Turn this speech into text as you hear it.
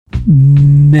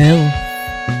MILF,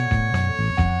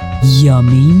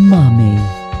 Yummy Mummy,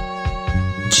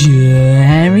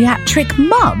 Geriatric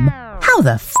Mum? How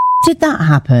the did that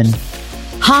happen?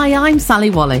 Hi, I'm Sally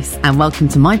Wallace and welcome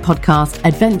to my podcast,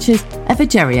 Adventures of a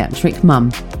Geriatric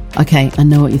Mum. Okay, I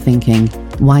know what you're thinking.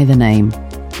 Why the name?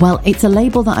 Well, it's a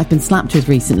label that I've been slapped with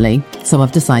recently, so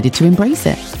I've decided to embrace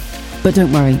it. But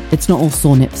don't worry, it's not all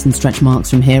sore nips and stretch marks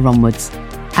from here onwards.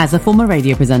 As a former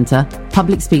radio presenter,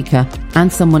 public speaker,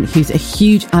 and someone who's a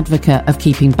huge advocate of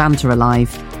keeping banter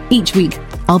alive, each week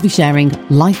I'll be sharing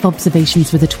life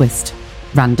observations with a twist,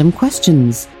 random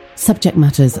questions, subject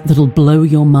matters that'll blow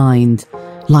your mind,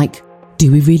 like,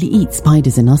 do we really eat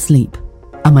spiders in our sleep?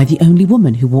 Am I the only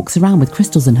woman who walks around with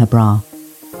crystals in her bra?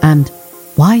 And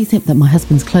why is it that my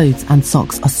husband's clothes and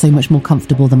socks are so much more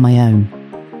comfortable than my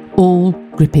own? All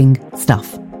gripping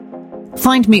stuff.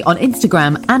 Find me on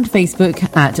Instagram and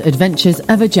Facebook at Adventures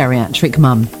of a Geriatric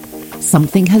Mum.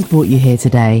 Something has brought you here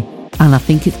today, and I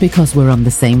think it's because we're on the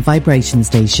same vibration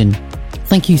station.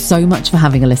 Thank you so much for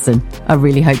having a listen. I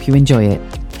really hope you enjoy it.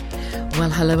 Well,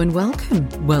 hello and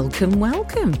welcome.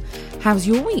 Welcome. How's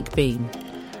your week been?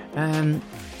 I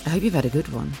hope you've had a good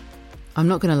one. I'm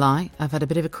not going to lie, I've had a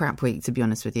bit of a crap week, to be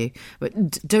honest with you. But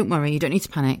don't worry, you don't need to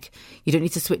panic. You don't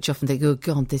need to switch off and think, oh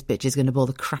God, this bitch is going to bore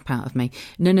the crap out of me.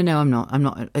 No, I'm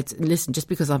not. Listen, just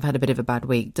because I've had a bit of a bad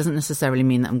week doesn't necessarily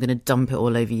mean that I'm going to dump it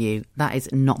all over you. That is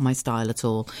not my style at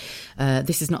all.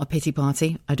 This is not a pity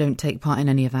party. I don't take part in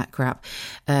any of that crap.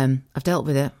 I've dealt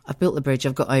with it. I've built the bridge.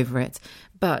 I've got over it.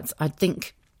 But I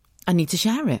think I need to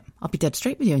share it. I'll be dead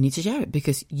straight with you. I need to share it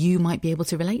because you might be able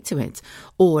to relate to it,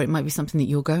 or it might be something that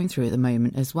you're going through at the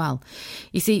moment as well.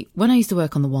 You see, when I used to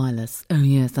work on the wireless, oh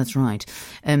yes, that's right.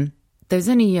 There's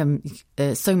only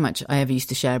so much I ever used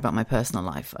to share about my personal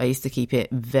life. I used to keep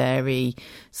it very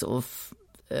sort of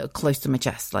close to my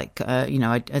chest. Like,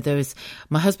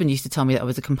 my husband used to tell me that I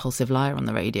was a compulsive liar on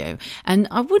the radio. And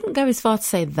I wouldn't go as far to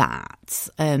say that.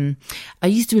 I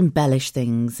used to embellish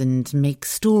things and make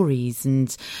stories.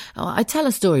 And I'd tell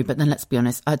a story, but then let's be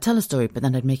honest, I'd tell a story, but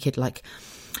then I'd make it like,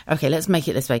 okay, let's make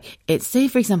it this way. It's, say,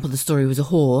 for example, the story was a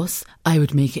horse, I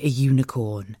would make it a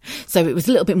unicorn. So it was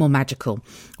a little bit more magical.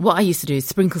 What I used to do is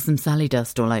sprinkle some Sally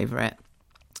dust all over it,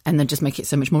 and then just make it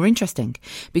so much more interesting,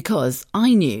 because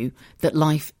I knew that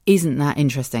life isn't that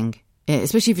interesting,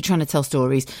 especially if you're trying to tell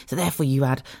stories. So therefore you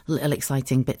add little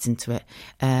exciting bits into it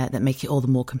that make it all the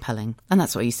more compelling. And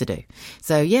that's what I used to do.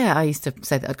 So yeah, I used to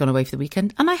say that I'd gone away for the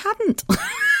weekend, and I hadn't.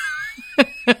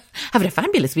 Having a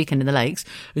fabulous weekend in the lakes.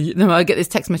 I get this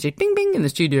text message, bing, bing, in the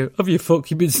studio. Have you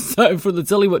fucking been sat in front of the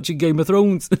telly watching Game of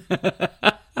Thrones?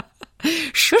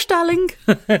 Shush, darling.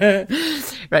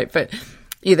 Right, but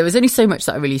yeah, there was only so much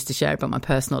that I really used to share about my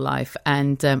personal life,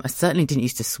 and I certainly didn't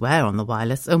used to swear on the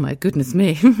wireless. Oh my goodness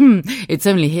me. It's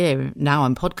only here, now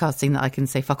I'm podcasting, that I can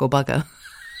say fuck or bugger.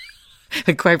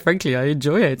 And quite frankly, I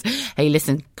enjoy it. Hey,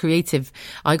 listen, creative.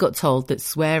 I got told that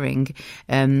swearing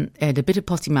and a bit of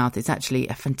potty mouth is actually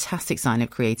a fantastic sign of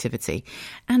creativity.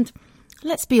 And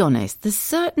let's be honest, there's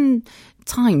certain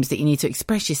times that you need to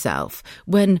express yourself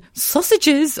when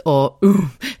sausages or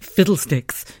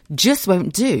fiddlesticks just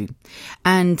won't do.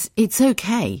 And it's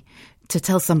okay to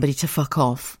tell somebody to fuck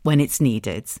off when it's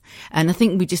needed. And I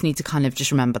think we just need to kind of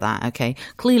just remember that, okay?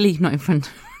 Clearly not in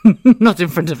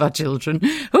front of our children.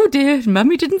 Oh dear,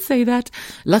 mummy didn't say that.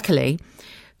 Luckily,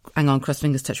 hang on, cross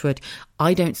fingers, touch wood,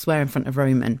 I don't swear in front of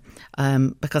Roman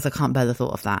because I can't bear the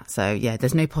thought of that. So yeah,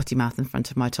 there's no potty mouth in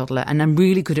front of my toddler, and I'm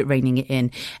really good at reining it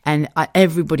in. And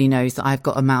everybody knows that I've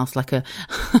got a mouth like a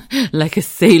like a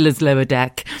sailor's lower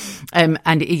deck. And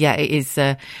yeah, it is.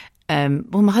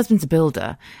 Well, my husband's a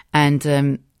builder, and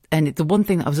the one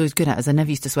thing that I was always good at is I never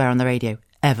used to swear on the radio.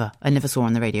 Ever. I never swore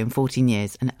on the radio in 14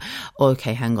 years. And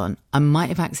okay, hang on. I might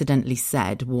have accidentally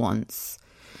said once,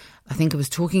 I think I was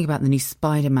talking about the new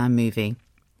Spider-Man movie,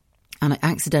 and I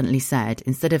accidentally said,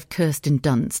 instead of Kirsten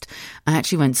Dunst, I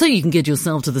actually went, so you can get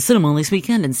yourself to the cinema this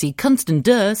weekend and see Kirsten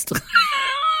Durst.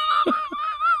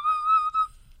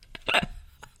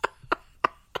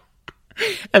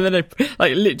 And then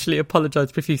I literally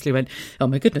apologised profusely, went, oh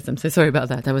my goodness, I'm so sorry about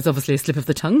that. That was obviously a slip of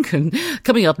the tongue. And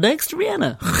coming up next,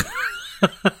 Rihanna.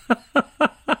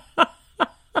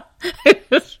 It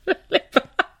was really bad.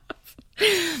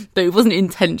 But it wasn't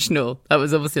intentional. That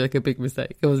was obviously like a big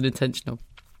mistake. It wasn't intentional.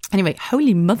 Anyway,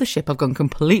 holy mothership, I've gone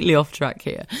completely off track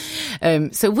here.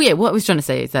 So yeah, what I was trying to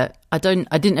say is that I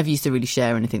didn't ever used to really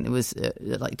share anything that was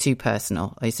like too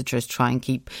personal. I used to just try and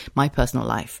keep my personal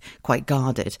life quite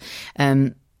guarded.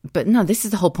 But no, this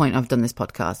is the whole point I've done this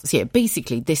podcast. So yeah,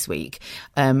 basically this week,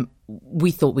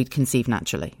 we thought we'd conceive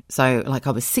naturally. So like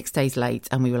I was 6 days late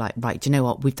and we were like, right, do you know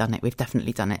what? We've done it. We've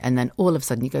definitely done it. And then all of a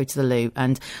sudden you go to the loo,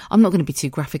 and I'm not going to be too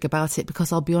graphic about it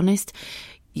because I'll be honest,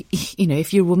 you know,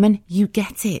 if you're a woman, you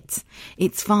get it.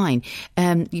 It's fine.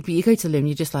 You go to the loo and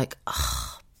you're just like,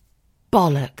 oh,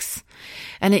 bollocks.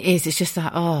 And it's just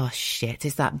that, oh shit.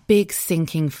 It's that big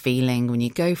sinking feeling when you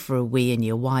go for a wee and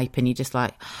you wipe and you're just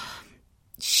like,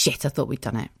 shit, I thought we'd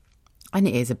done it. And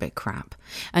it is a bit crap.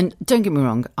 And don't get me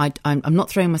wrong, I'm not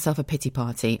throwing myself a pity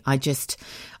party. I just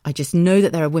know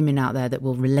that there are women out there that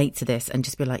will relate to this and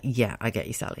just be like, yeah, I get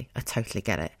you, Sally. I totally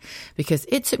get it. Because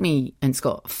it took me and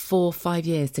Scott 4 or 5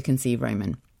 years to conceive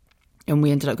Roman. And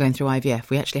we ended up going through IVF.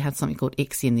 We actually had something called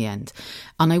ICSI in the end.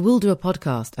 And I will do a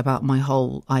podcast about my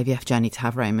whole IVF journey to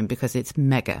have Roman because it's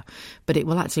mega. But it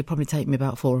will actually probably take me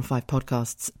about 4 or 5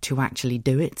 podcasts to actually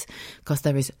do it because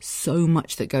there is so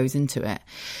much that goes into it.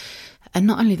 And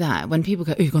not only that, when people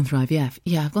go, oh, you've gone through IVF.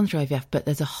 Yeah, I've gone through IVF, but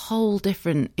there's a whole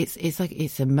different, it's like,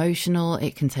 it's emotional.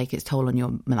 It can take its toll on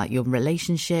your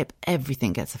relationship.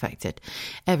 Everything gets affected.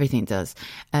 Everything does.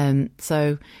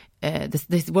 So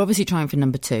we're obviously trying for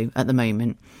number 2 at the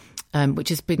moment, which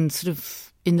has been sort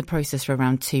of in the process for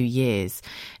around 2 years.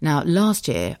 Now, last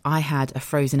year I had a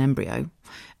frozen embryo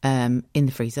in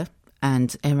the freezer.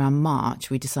 And around March,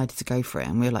 we decided to go for it.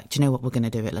 And we were like, do you know what? We're going to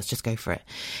do it. Let's just go for it.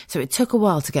 So it took a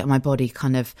while to get my body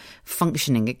kind of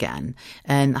functioning again.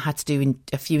 And I had to do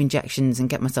a few injections and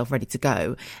get myself ready to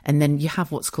go. And then you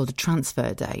have what's called a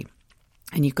transfer day.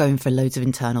 And you go in for loads of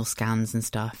internal scans and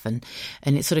stuff. And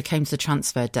it sort of came to the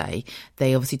transfer day.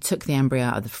 They obviously took the embryo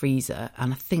out of the freezer.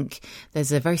 And I think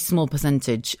there's a very small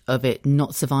percentage of it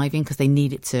not surviving because they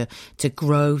need it to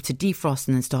grow, to defrost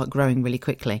and then start growing really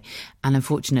quickly. And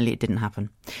unfortunately, it didn't happen.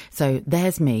 So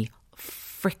there's me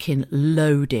freaking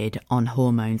loaded on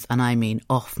hormones, and I mean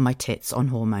off my tits on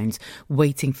hormones,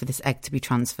 waiting for this egg to be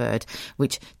transferred,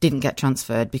 which didn't get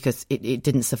transferred because it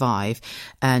didn't survive.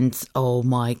 And oh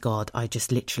my God, I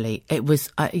just literally, it was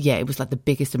like the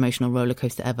biggest emotional roller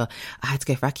coaster ever. I had to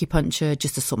go for acupuncture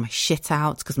just to sort my shit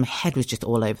out because my head was just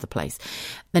all over the place.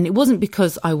 And it wasn't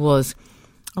because I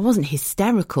wasn't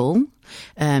hysterical,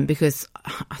 because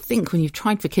I think when you've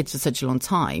tried for kids for such a long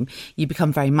time, you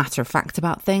become very matter of fact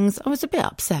about things. I was a bit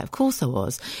upset, of course I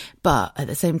was. But at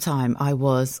the same time, I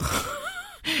was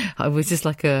just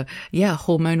like a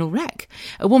hormonal wreck.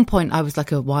 At one point, I was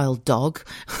like a wild dog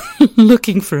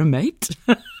looking for a mate.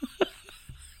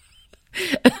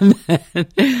 And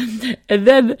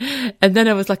then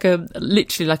I was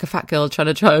literally like a fat girl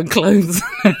trying to on clothes.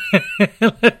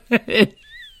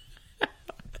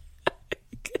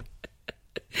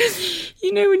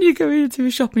 You know when you go into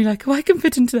a shop and you're like, oh, I can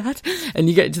fit into that. And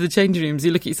you get into the changing rooms,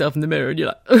 you look at yourself in the mirror and you're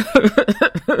like,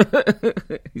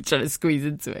 you're trying to squeeze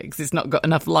into it because it's not got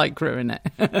enough Lycra in it.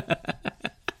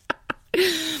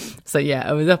 So yeah,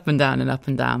 I was up and down and up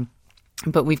and down.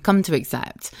 But we've come to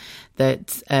accept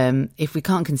that if we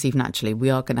can't conceive naturally, we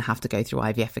are going to have to go through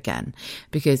IVF again.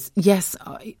 Because yes,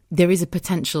 there is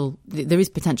potential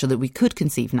that we could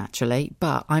conceive naturally,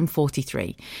 but I'm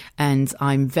 43 and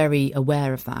I'm very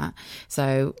aware of that.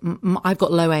 So I've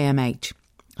got low AMH.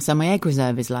 So my egg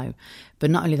reserve is low.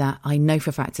 But not only that, I know for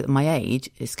a fact that at my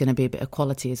age, it's going to be a bit of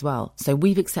quality as well. So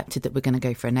we've accepted that we're going to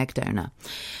go for an egg donor.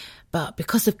 But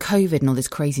because of COVID and all this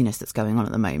craziness that's going on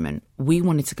at the moment, we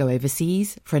wanted to go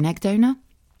overseas for an egg donor.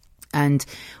 And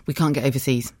we can't get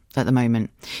overseas at the moment.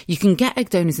 You can get egg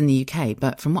donors in the UK,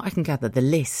 but from what I can gather, the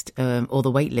list or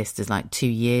the wait list is like 2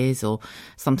 years or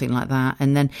something like that.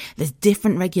 And then there's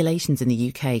different regulations in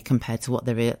the UK compared to what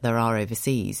there are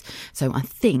overseas. So I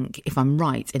think, if I'm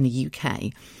right, in the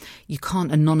UK, you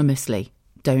can't anonymously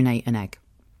donate an egg.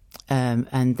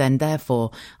 And then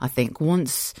therefore, I think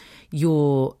once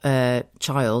your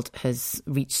child has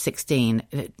reached 16,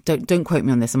 don't quote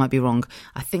me on this, I might be wrong.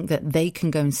 I think that they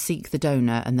can go and seek the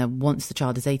donor, and then once the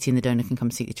child is 18, the donor can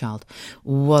come seek the child.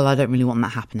 Well, I don't really want that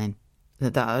happening. I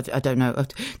don't know.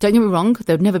 Don't get me wrong.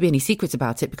 There would never be any secrets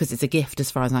about it because it's a gift as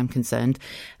far as I'm concerned.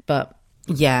 But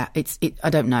yeah, I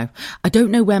don't know. I don't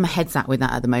know where my head's at with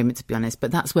that at the moment, to be honest,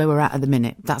 but that's where we're at the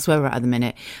minute.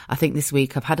 I think this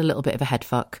week I've had a little bit of a head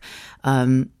fuck.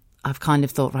 I've kind of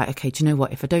thought, right, okay, do you know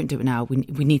what? If I don't do it now,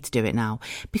 we need to do it now,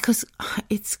 because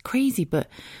it's crazy, but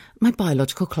my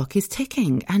biological clock is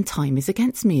ticking and time is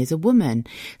against me as a woman.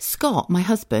 Scott, my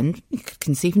husband, could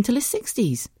conceive until his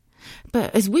 60s.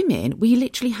 But as women,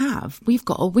 we've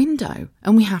got a window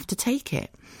and we have to take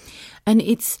it. And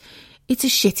it's it's a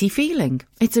shitty feeling.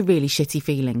 It's a really shitty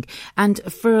feeling. And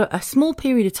for a small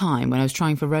period of time when I was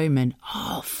trying for Roman,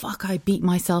 I beat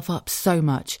myself up so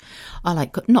much. I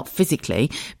like, not physically,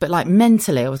 but like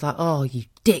mentally, I was like, oh, you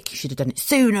dick, you should have done it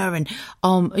sooner. And,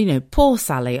 poor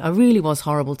Sally, I really was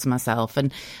horrible to myself.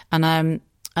 I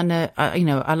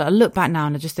look back now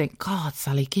and I just think, God,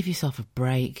 Sally, give yourself a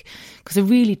break. Because I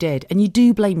really did. And you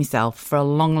do blame yourself for a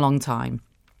long, long time.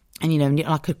 And,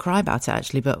 I could cry about it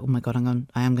actually, but oh my God, I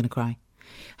am going to cry.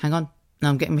 Hang on. No,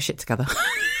 I'm getting my shit together.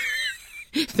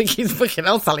 I think he's fucking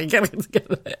hell, Sally, get it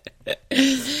together.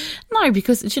 No,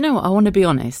 because do you know what? I want to be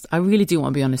honest. I really do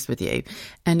want to be honest with you.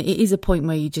 And it is a point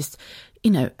where you just,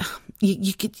 you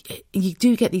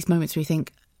do get these moments where you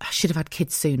think, I should have had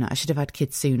kids sooner.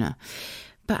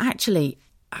 But actually,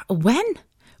 when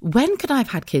could I have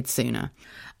had kids sooner?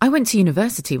 I went to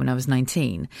university when I was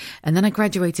 19, and then I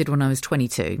graduated when I was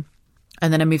 22,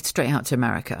 and then I moved straight out to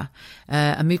America.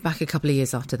 I moved back a couple of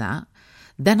years after that.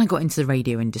 Then I got into the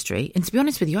radio industry, and to be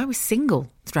honest with you, I was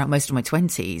single throughout most of my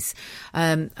 20s.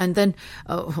 And then,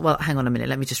 hang on a minute,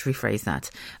 let me just rephrase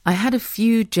that. I had a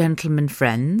few gentleman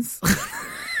friends.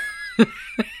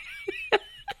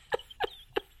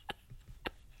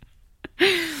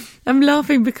 I'm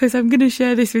laughing because I'm going to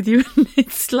share this with you.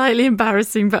 It's slightly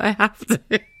embarrassing, but I have to.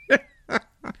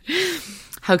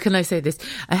 How can I say this?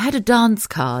 I had a dance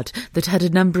card that had a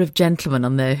number of gentlemen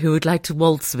on there who would like to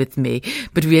waltz with me,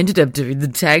 but we ended up doing the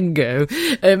tango.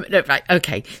 Right,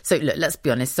 okay. So look, let's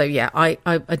be honest. So yeah, I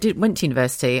went to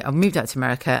university. I moved out to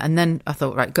America, and then I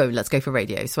thought, right, let's go for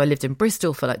radio. So I lived in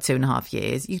Bristol for like 2.5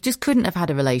 years. You just couldn't have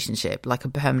had a relationship, like a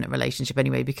permanent relationship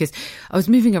anyway, because I was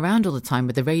moving around all the time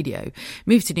with the radio.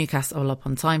 Moved to Newcastle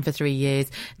upon Tyne for 3 years,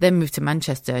 then moved to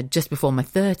Manchester just before my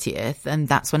 30th, and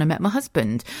that's when I met my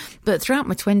husband. But throughout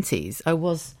my 20s, I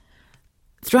was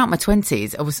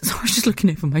just looking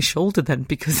over my shoulder then,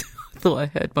 because I thought I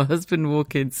heard my husband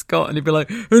walk in, Scott, and he'd be like,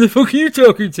 who the fuck are you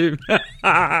talking to?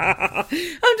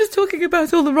 I'm just talking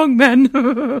about all the wrong men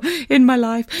in my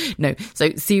life. No,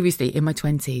 so seriously, in my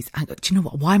 20s, do you know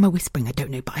what? Why am I whispering? I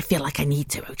don't know, but I feel like I need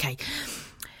to, okay?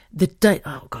 The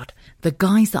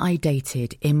guys that I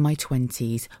dated in my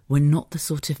 20s were not the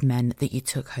sort of men that you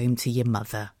took home to your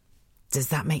mother. Does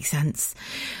that make sense?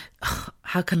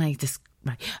 How can I just...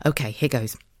 Right. Okay, here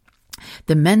goes.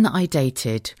 The men that I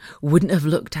dated wouldn't have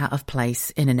looked out of place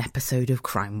in an episode of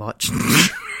Crime Watch.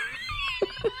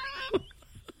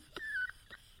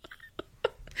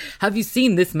 Have you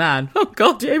seen this man? Oh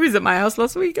God, he was at my house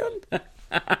last weekend.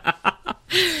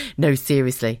 No,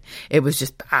 seriously, it was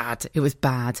just bad. It was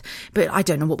bad. But I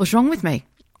don't know what was wrong with me.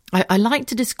 I like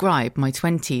to describe my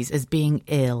 20s as being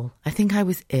ill. I think I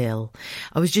was ill.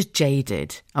 I was just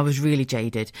jaded. I was really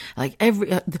jaded. Like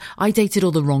I dated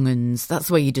all the wrong uns. That's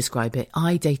the way you describe it.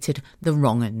 I dated the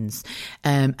wrong uns.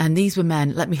 And these were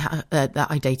men,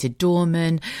 I dated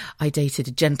doormen. I dated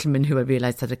a gentleman who I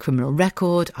realised had a criminal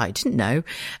record. I didn't know.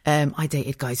 I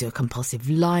dated guys who were compulsive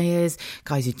liars,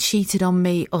 guys who cheated on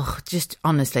me. Oh, just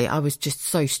honestly, I was just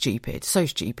so stupid.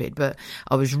 But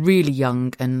I was really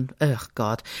young and, oh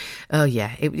God. Oh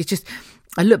yeah, it just,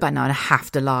 I look back now and I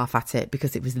have to laugh at it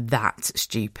because it was that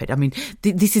stupid. I mean,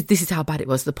 this is how bad it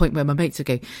was, to the point where my mates would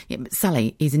go, yeah, but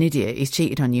Sally, he's an idiot, he's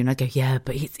cheated on you. And I'd go, yeah,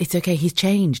 but it's okay, he's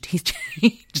changed. He's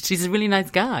a really nice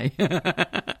guy.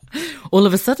 All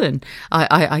of a sudden,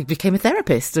 I became a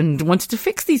therapist and wanted to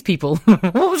fix these people. What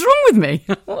was wrong with me?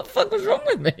 What the fuck was wrong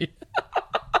with me?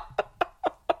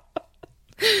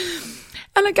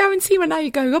 And I guarantee when now you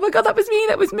go, oh my God, that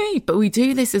was me. But we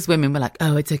do this as women. We're like,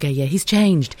 oh, it's okay. Yeah, he's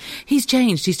changed. He's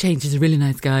a really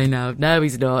nice guy now. No,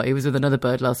 he's not. He was with another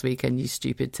bird last weekend, you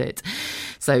stupid tit.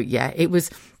 So yeah,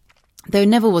 there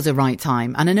never was a right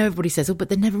time. And I know everybody says, oh, but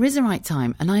there never is a right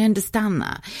time. And I understand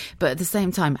that. But at the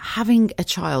same time, having a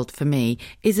child for me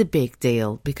is a big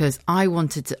deal, because I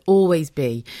wanted to always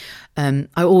be, I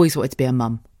always wanted to be a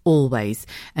mum. Always.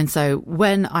 And so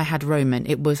when I had Roman,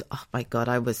 it was, oh my God,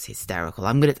 I was hysterical.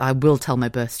 I will tell my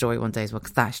birth story one day as well,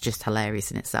 because that's just hilarious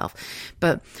in itself.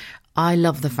 But I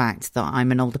love the fact that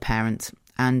I'm an older parent,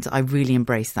 and I really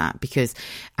embrace that, because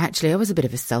actually I was a bit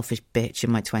of a selfish bitch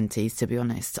in my 20s, to be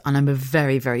honest. And I'm a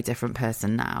very, very different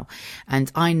person now.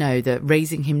 And I know that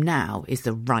raising him now is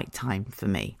the right time for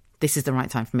me. This is the right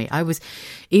time for me.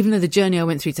 Even though the journey I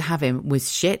went through to have him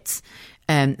was shit,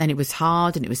 and it was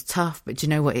hard and it was tough, but you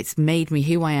know what? It's made me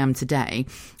who I am today.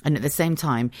 And at the same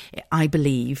time, I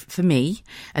believe for me,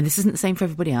 and this isn't the same for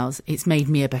everybody else, it's made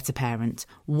me a better parent.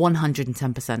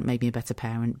 110% made me a better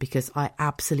parent, because I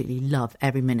absolutely love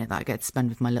every minute that I get to spend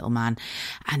with my little man.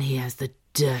 And he has the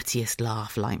dirtiest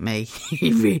laugh like me.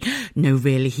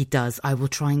 Really, he does. I will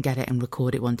try and get it and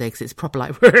record it one day because it's proper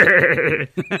like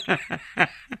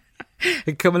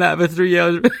coming out of a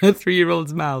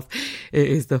 3-year-old's mouth. It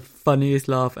is the funniest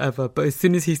laugh ever. But as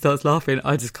soon as he starts laughing,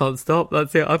 I just can't stop.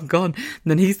 That's it. I'm gone. And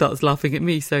then he starts laughing at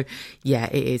me. So yeah,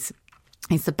 it is.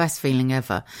 It's the best feeling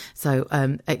ever. So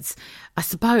it's, I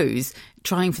suppose,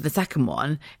 trying for the second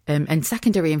one, and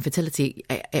secondary infertility,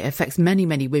 it affects many,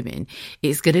 many women.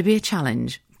 It's going to be a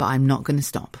challenge, but I'm not going to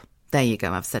stop. There you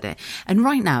go, I've said it. And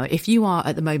right now, if you are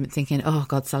at the moment thinking, oh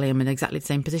God, Sally, I'm in exactly the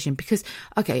same position, because,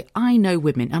 okay, I know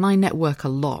women and I network a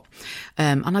lot,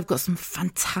 and I've got some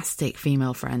fantastic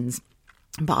female friends.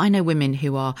 But I know women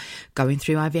who are going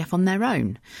through IVF on their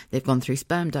own. They've gone through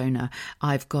sperm donor.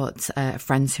 I've got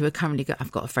friends who are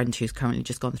I've got a friend who's currently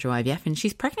just gone through IVF and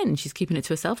she's pregnant and she's keeping it to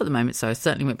herself at the moment. So I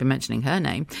certainly won't be mentioning her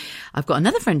name. I've got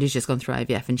another friend who's just gone through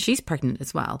IVF and she's pregnant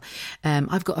as well.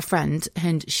 I've got a friend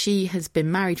and she has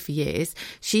been married for years.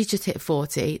 She's just hit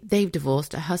 40. They've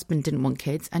divorced. Her husband didn't want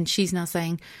kids. And she's now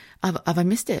saying, have I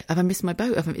missed it? Have I missed my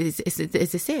boat? Is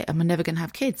this it? Am I never going to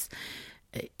have kids?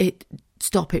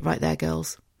 Stop it right there,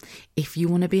 girls. If you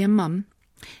want to be a mum,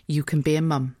 you can be a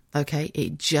mum, okay?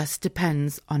 It just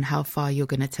depends on how far you're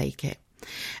going to take it.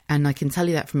 And I can tell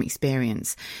you that from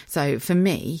experience. So for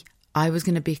me, I was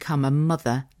going to become a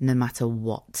mother no matter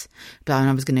what. But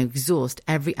I was going to exhaust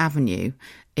every avenue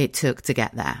it took to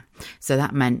get there. So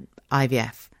that meant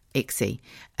IVF, ICSI.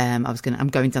 I'm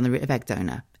going down the route of egg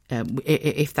donor.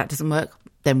 If that doesn't work,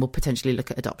 then we'll potentially look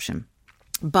at adoption.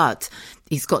 But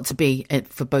it's got to be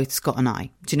for both Scott and I.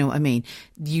 Do you know what I mean?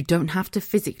 You don't have to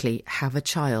physically have a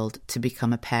child to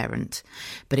become a parent,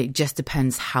 but it just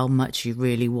depends how much you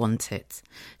really want it.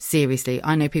 Seriously,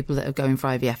 I know people that are going for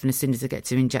IVF and as soon as they get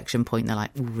to injection point, they're like,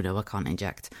 oh, no, I can't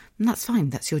inject. And that's fine.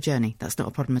 That's your journey. That's not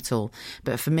a problem at all.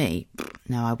 But for me,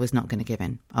 no, I was not going to give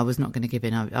in. I was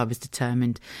I was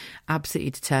determined,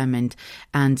 absolutely determined.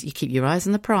 And you keep your eyes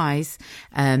on the prize.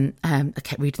 I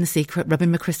kept reading The Secret,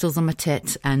 rubbing my crystals on my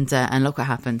tit, and look what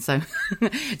happened.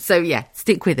 So yeah,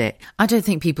 stick with it. I don't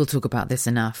think people talk about this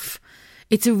enough.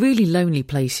 It's a really lonely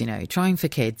place, you know, trying for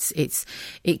kids.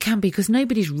 It can be because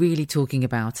nobody's really talking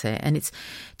about it. And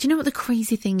do you know what the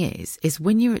crazy thing is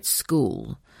when you're at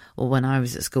school, or when I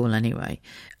was at school anyway,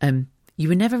 you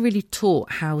were never really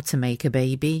taught how to make a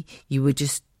baby. You were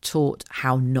just taught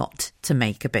how not to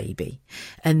make a baby.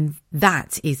 And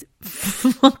that is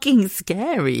fucking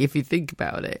scary if you think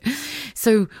about it.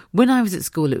 So when I was at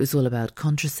school, it was all about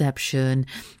contraception.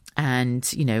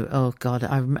 And, you know, oh God,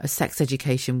 I remember sex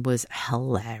education was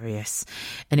hilarious.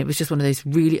 And it was just one of those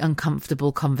really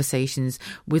uncomfortable conversations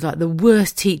with like the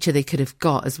worst teacher they could have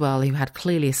got as well, who had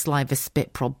clearly a saliva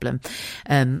spit problem,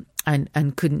 and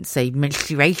couldn't say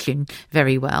menstruation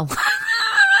very well.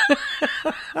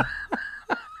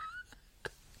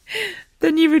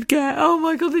 Then you would get, oh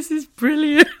my God, this is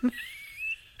brilliant.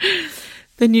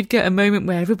 Then you'd get a moment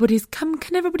where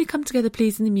can everybody come together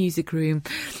please in the music room?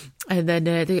 And then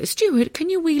they go, Stuart, can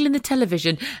you wheel in the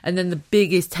television? And then the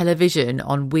biggest television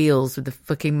on wheels with the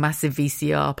fucking massive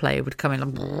VCR player would come in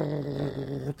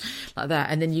like that.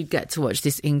 And then you'd get to watch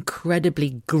this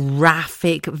incredibly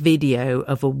graphic video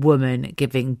of a woman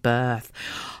giving birth.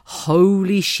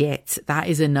 Holy shit, that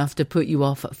is enough to put you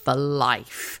off for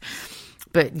life.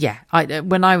 But yeah,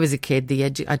 when I was a kid, I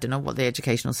don't know what the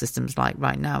educational system's like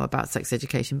right now about sex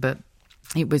education, but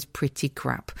it was pretty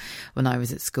crap when I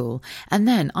was at school. And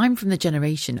then I'm from the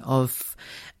generation of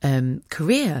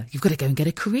career. You've got to go and get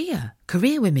a career.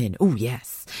 Career women. Oh,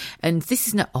 yes. And this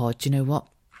is not odd. Do you know what?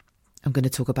 I'm going to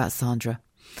talk about Sandra.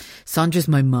 Sandra's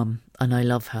my mum and I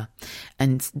love her.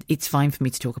 And it's fine for me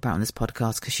to talk about on this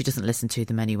podcast because she doesn't listen to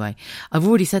them anyway. I've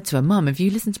already said to her, Mum, have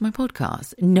you listened to my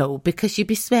podcast? No, because you'd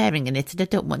be swearing in it and I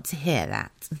don't want to hear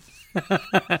that.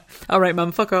 All right,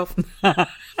 Mum, fuck off.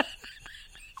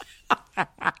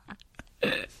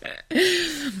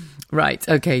 Right,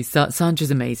 okay, so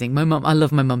Sandra's amazing. My mum, I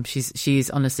love my mum. She's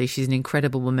honestly, she's an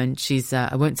incredible woman. She's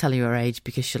I won't tell you her age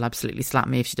because she'll absolutely slap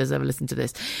me if she does ever listen to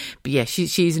this. But yeah,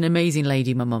 she's an amazing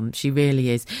lady, my mum. She really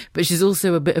is. But she's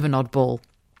also a bit of an oddball.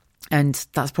 And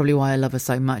that's probably why I love her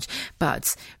so much.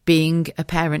 But being a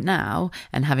parent now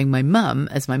and having my mum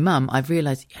as my mum, I've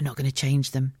realised you're not going to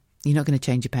change them. You're not going to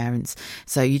change your parents.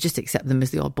 So you just accept them as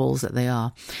the oddballs that they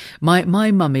are. My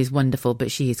mum is wonderful,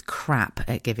 but she is crap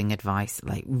at giving advice.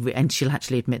 And she'll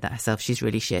actually admit that herself. She's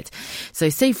really shit. So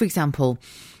say, for example,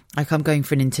 like I'm going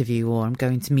for an interview or I'm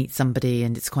going to meet somebody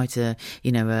and it's quite a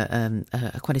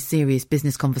quite a serious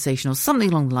business conversation or something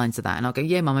along the lines of that. And I'll go,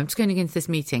 yeah, Mum, I'm just going into this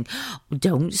meeting.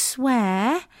 Don't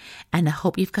swear. And I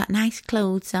hope you've got nice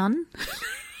clothes on.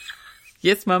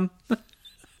 Yes, Mum.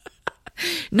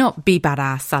 Not be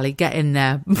badass, Sally, get in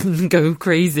there, go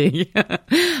crazy.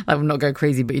 I will not go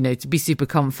crazy, but, to be super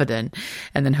confident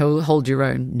and then hold your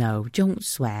own. No, don't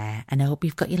swear. And I hope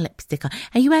you've got your lipstick on.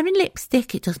 Are you wearing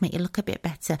lipstick? It does make you look a bit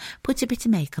better. Put a bit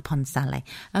of makeup on, Sally.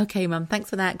 Okay, Mum, thanks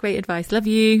for that. Great advice. Love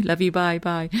you. Love you. Bye.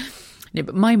 Bye. No,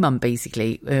 but my mum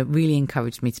basically really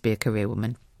encouraged me to be a career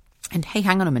woman. And hey,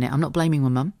 hang on a minute, I'm not blaming my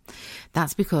mum.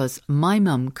 That's because my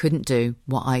mum couldn't do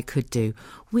what I could do,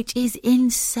 which is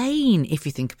insane if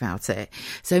you think about it.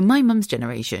 So my mum's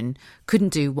generation couldn't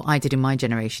do what I did in my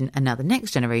generation, and now the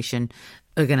next generation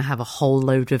are going to have a whole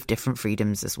load of different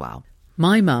freedoms as well.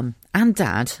 My mum and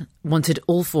dad wanted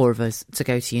all four of us to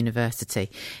go to university.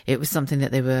 It was something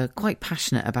that they were quite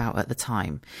passionate about at the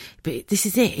time. But this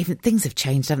is it. Even things have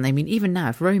changed, haven't they? I mean, even now,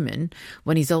 if Roman,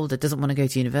 when he's older, doesn't want to go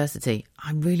to university,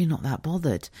 I'm really not that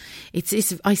bothered.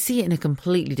 I see it in a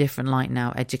completely different light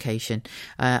now, education.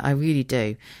 I really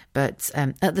do. But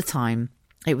at the time,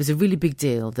 it was a really big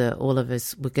deal that all of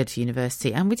us would go to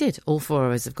university, and we did. All four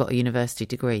of us have got a university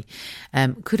degree.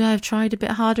 Could I have tried a bit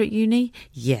harder at uni?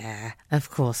 Yeah, of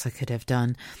course I could have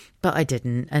done, but I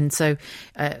didn't. And so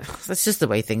that's just the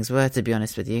way things were, to be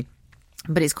honest with you.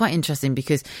 But it's quite interesting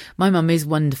because my mum is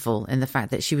wonderful in the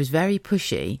fact that she was very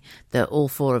pushy that all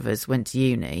four of us went to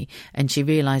uni, and she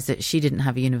realised that she didn't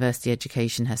have a university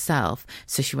education herself,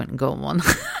 so she went and got one.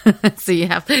 So you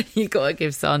got to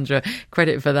give Sandra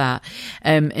credit for that.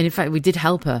 And in fact, we did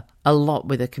help her a lot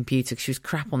with her computer because she was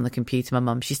crap on the computer, my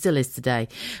mum. She still is today.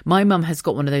 My mum has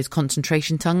got one of those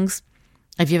concentration tongues.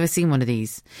 Have you ever seen one of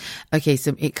these? Okay,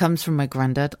 so it comes from my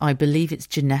granddad. I believe it's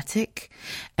genetic,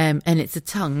 and it's a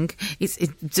tongue.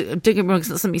 Don't get me wrong, it's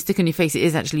not something you stick on your face. It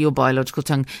is actually your biological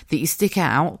tongue that you stick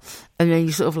out, and then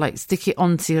you sort of like stick it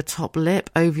onto your top lip,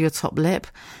 over your top lip.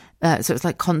 So it's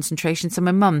like concentration. So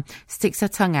my mum sticks her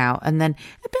tongue out, and then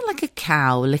a bit like a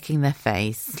cow licking their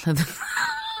face.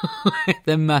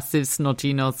 Their massive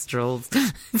snotty nostrils.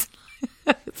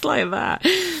 It's like that.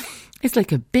 It's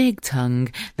like a big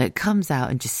tongue that comes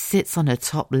out and just sits on her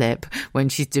top lip when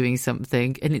she's doing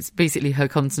something. And it's basically her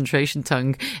concentration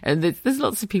tongue. And there's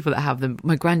lots of people that have them.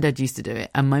 My granddad used to do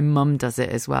it, and my mum does it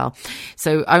as well.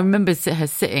 So I remember her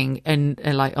sitting and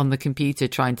like on the computer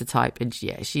trying to type. And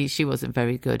she wasn't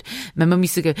very good. My mum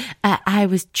used to go, I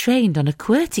was trained on a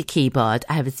QWERTY keyboard.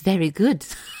 I was very good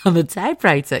on the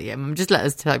typewriter. Yeah, Mum, just let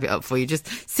us type it up for you. Just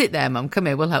sit there, Mum. Come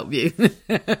here, we'll help you.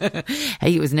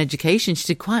 Hey, it was an education. She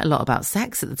did quite a lot about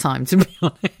sex at the time, to be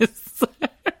honest.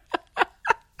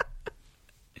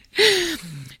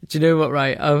 Do you know what,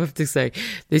 right? I have to say,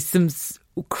 there's some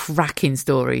cracking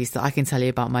stories that I can tell you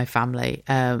about my family.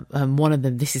 One of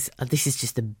them, this is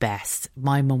just the best.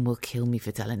 My mum will kill me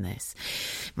for telling this.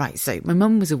 Right, so my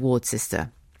mum was a ward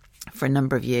sister for a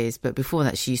number of years, but before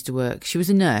that she used to work. She was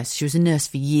a nurse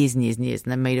for years and years and years,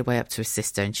 and then made her way up to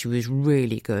assistant, and she was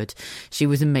really good. She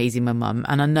was amazing, my mum.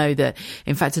 And I know that,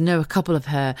 in fact, I know a couple of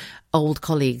her old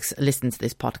colleagues listen to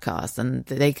this podcast, and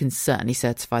they can certainly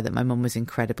certify that my mum was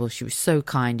incredible. She was so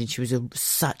kind, and she was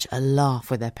such a laugh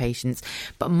with her patients.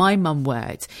 But my mum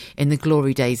worked in the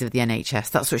glory days of the NHS.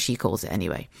 That's what she calls it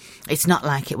anyway. It's not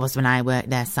like it was when I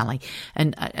worked there, Sally.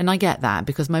 And I get that,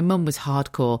 because my mum was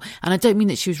hardcore, and I don't mean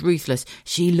that she was ruthless.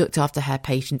 She looked after her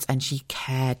patients, and she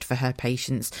cared for her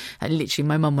patients. And literally,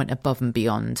 my mum went above and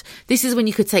beyond. This is when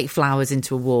you could take flowers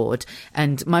into a ward,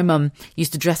 and my mum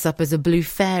used to dress up as a blue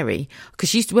fairy, because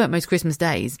she used to work most Christmas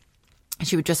days. And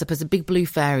she would dress up as a big blue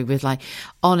fairy with, like,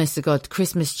 honest to God,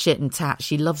 Christmas chit and tat.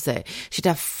 She loves it. She'd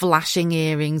have flashing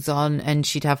earrings on, and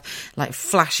she'd have like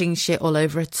flashing shit all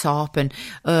over her top, and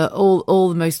all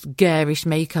the most garish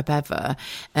makeup ever.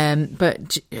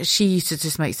 But she used to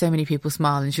just make so many people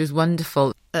smile, and she was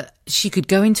wonderful. She could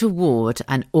go into a ward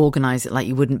and organise it like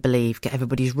you wouldn't believe, get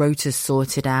everybody's rotas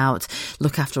sorted out,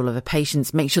 look after all of her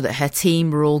patients, make sure that her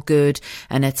team were all good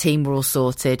and her team were all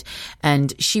sorted.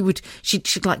 And she'd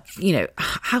like,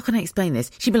 how can I explain this?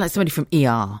 She'd be like somebody from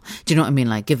ER. Do you know what I mean?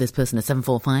 Like, give this person a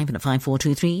 745 and a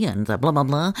 5423 and blah, blah,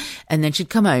 blah. And then she'd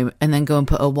come home and then go and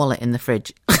put her wallet in the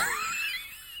fridge.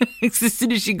 As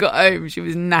soon as she got home, she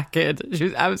was knackered. She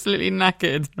was absolutely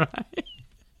knackered, right?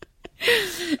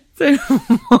 So,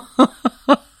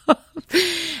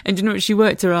 and you know what? She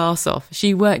worked her arse off.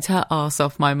 She worked her arse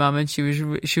off, my mum, and she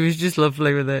was just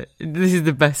lovely with it. This is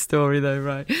the best story, though,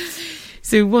 right?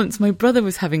 So once my brother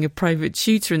was having a private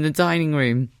tutor in the dining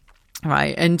room.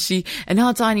 Right. And in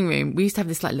our dining room, we used to have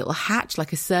this like little hatch,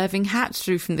 like a serving hatch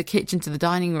through from the kitchen to the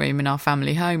dining room in our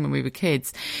family home when we were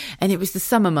kids. And it was the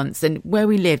summer months, and where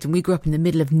we lived, and we grew up in the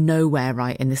middle of nowhere,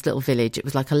 right, in this little village. It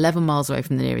was like 11 miles away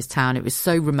from the nearest town. It was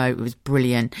so remote. It was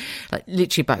brilliant. Like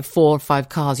literally about 4 or 5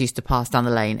 cars used to pass down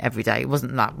the lane every day. It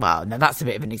wasn't that, well, no, that's a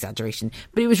bit of an exaggeration,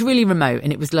 but it was really remote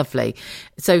and it was lovely.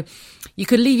 So you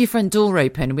could leave your front door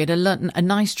open. We had a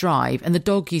nice drive, and the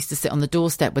dog used to sit on the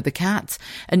doorstep with the cat,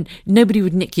 and nobody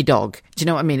would nick your dog. Do you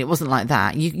know what I mean? It wasn't like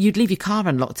that. You'd leave your car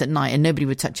unlocked at night and nobody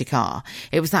would touch your car.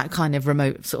 It was that kind of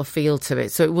remote sort of feel to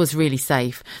it. So it was really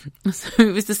safe. So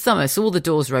it was the summer. So all the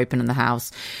doors were open in the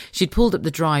house. She'd pulled up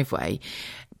the driveway,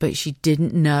 but she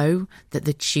didn't know that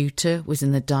the tutor was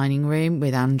in the dining room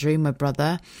with Andrew, my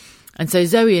brother. And so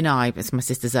Zoe and I, it's my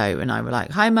sister Zoe, and I were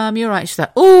like, "Hi, Mum, you all right?" She's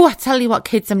like, "Oh, I tell you what,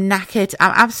 kids, I'm knackered.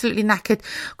 I'm absolutely knackered.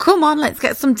 Come on, let's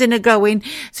get some dinner going."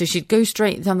 So she'd go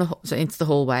straight down into the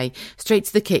hallway, straight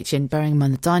to the kitchen, bearing in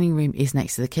mind the dining room is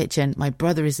next to the kitchen. My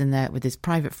brother is in there with his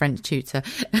private French tutor,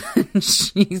 and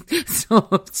she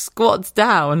sort of squats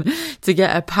down to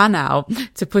get a pan out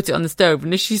to put it on the stove.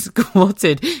 And as she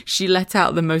squatted, she let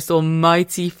out the most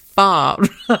almighty fart.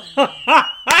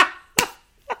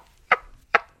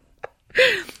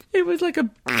 It was like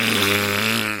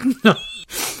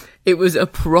it was a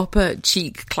proper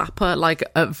cheek clapper, like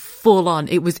a full on.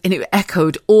 And it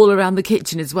echoed all around the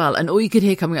kitchen as well. And all you could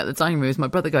hear coming out of the dining room was my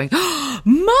brother going, "Oh,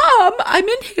 Mum, I'm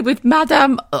in here with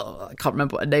Madame," I can't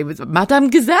remember what her name was, but Madame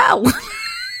Gazelle.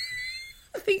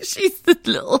 I think she's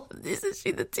isn't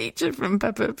she the teacher from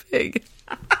Peppa Pig?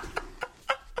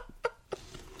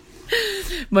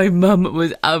 My mum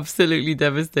was absolutely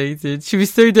devastated. She was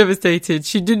so devastated.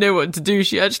 She didn't know what to do.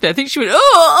 I think she went,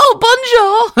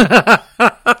 "Oh,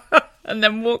 bonjour," and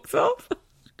then walked off.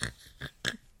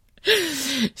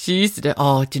 She used to do,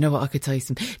 "Oh, do you know what? I could tell you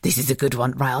this is a good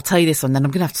one. Right, I'll tell you this one. Then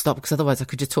I'm going to have to stop because otherwise I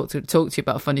could just talk to you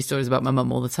about funny stories about my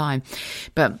mum all the time."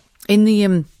 But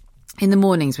in the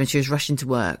mornings when she was rushing to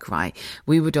work, right,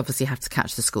 we would obviously have to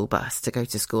catch the school bus to go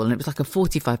to school. And it was like a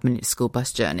 45-minute school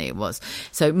bus journey it was.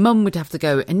 So Mum would have to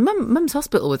go, and Mum's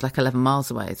hospital was like 11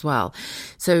 miles away as well.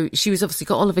 So she was obviously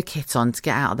got all of her kit on to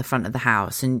get out of the front of the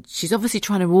house. And she's obviously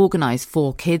trying to organise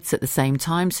 4 kids at the same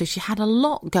time. So she had a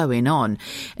lot going on.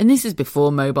 And this is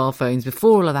before mobile phones,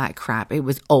 before all of that crap. It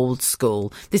was old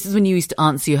school. This is when you used to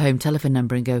answer your home telephone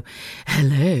number and go,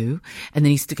 "Hello." And then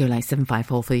you used to go like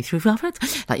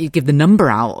 75433, like you'd give the number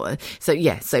out. So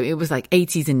it was like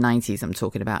 80s and 90s I'm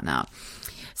talking about now.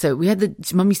 So we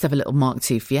had Mum used to have a little Mark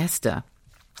II Fiesta,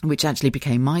 which actually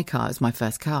became my car. It was my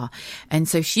first car. And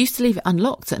so she used to leave it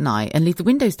unlocked at night and leave the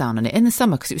windows down on it in the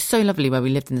summer because it was so lovely where we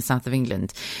lived in the south of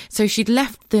England. So she'd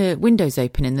left the windows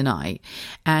open in the night,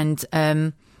 and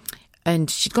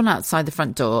she'd gone outside the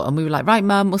front door, and we were like, "Right,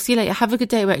 Mum, we'll see you later. Have a good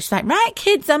day at work." She's like, "Right,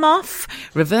 kids, I'm off."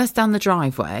 Reversed down the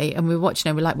driveway, and we were watching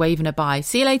her. We're like waving her bye.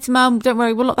 "See you later, Mum. Don't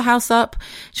worry, we'll lock the house up."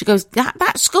 She goes,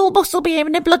 that school bus will be here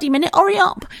in a bloody minute. Hurry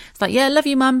up." It's like, "Yeah, love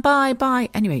you, Mum. Bye, bye."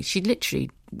 Anyway, she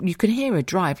literally, you could hear her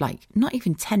drive like not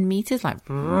even 10 meters, like,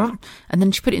 and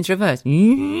then she put it into reverse.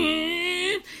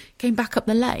 Came back up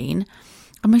the lane.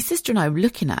 And my sister and I were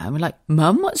looking at her and we're like,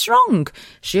 "Mum, what's wrong?"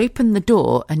 She opened the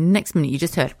door, and next minute you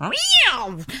just heard,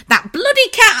 "Meow, that bloody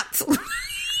cat."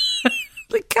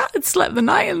 The cat had slept the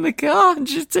night in the car and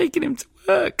she's taken him to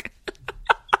work.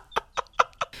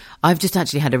 I've just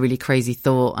actually had a really crazy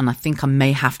thought, and I think I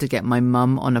may have to get my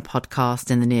mum on a podcast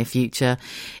in the near future.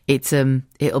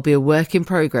 It'll be a work in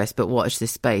progress, but watch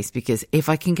this space, because if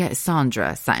I can get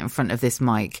Sandra sat in front of this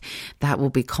mic, that will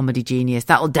be comedy genius.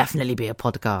 That will definitely be a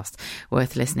podcast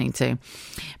worth listening to.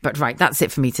 But right, that's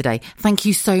it for me today. Thank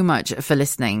you so much for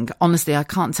listening. Honestly, I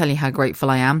can't tell you how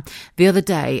grateful I am. The other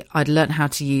day, I'd learned how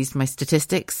to use my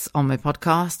statistics on my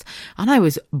podcast, and I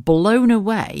was blown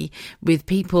away with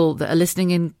people that are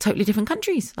listening in totally different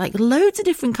countries, like loads of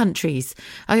different countries.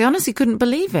 I honestly couldn't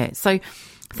believe it. So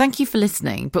thank you for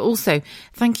listening, but also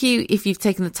thank you if you've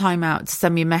taken the time out to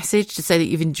send me a message to say that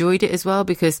you've enjoyed it as well,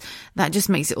 because that just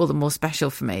makes it all the more special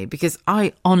for me, because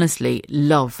I honestly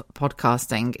love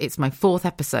podcasting. It's my 4th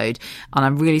episode and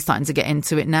I'm really starting to get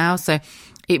into it now. So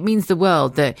it means the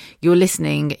world that you're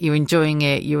listening, you're enjoying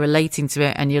it, you're relating to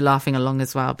it, and you're laughing along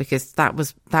as well, because that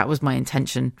was my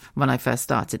intention when I first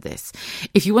started this.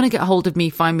 If you want to get a hold of me,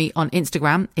 find me on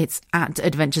Instagram. It's at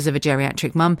Adventures of a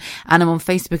Geriatric Mum, and I'm on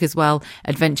Facebook as well,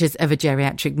 Adventures of a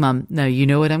Geriatric Mum. No, you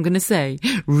know what I'm going to say.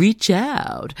 Reach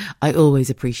out. I always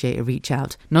appreciate a reach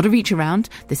out, not a reach around.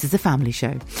 This is a family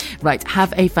show. Right,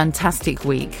 have a fantastic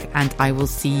week, and I will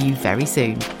see you very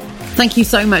soon. Thank you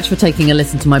so much for taking a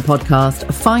listen to my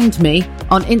podcast. Find me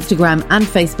on Instagram and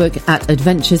Facebook at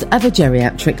Adventures of a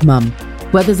Geriatric Mum.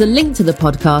 where there's a link to the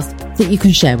podcast that you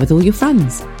can share with all your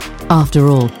friends. After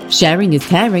all, sharing is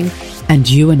caring, and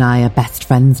you and I are best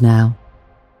friends now.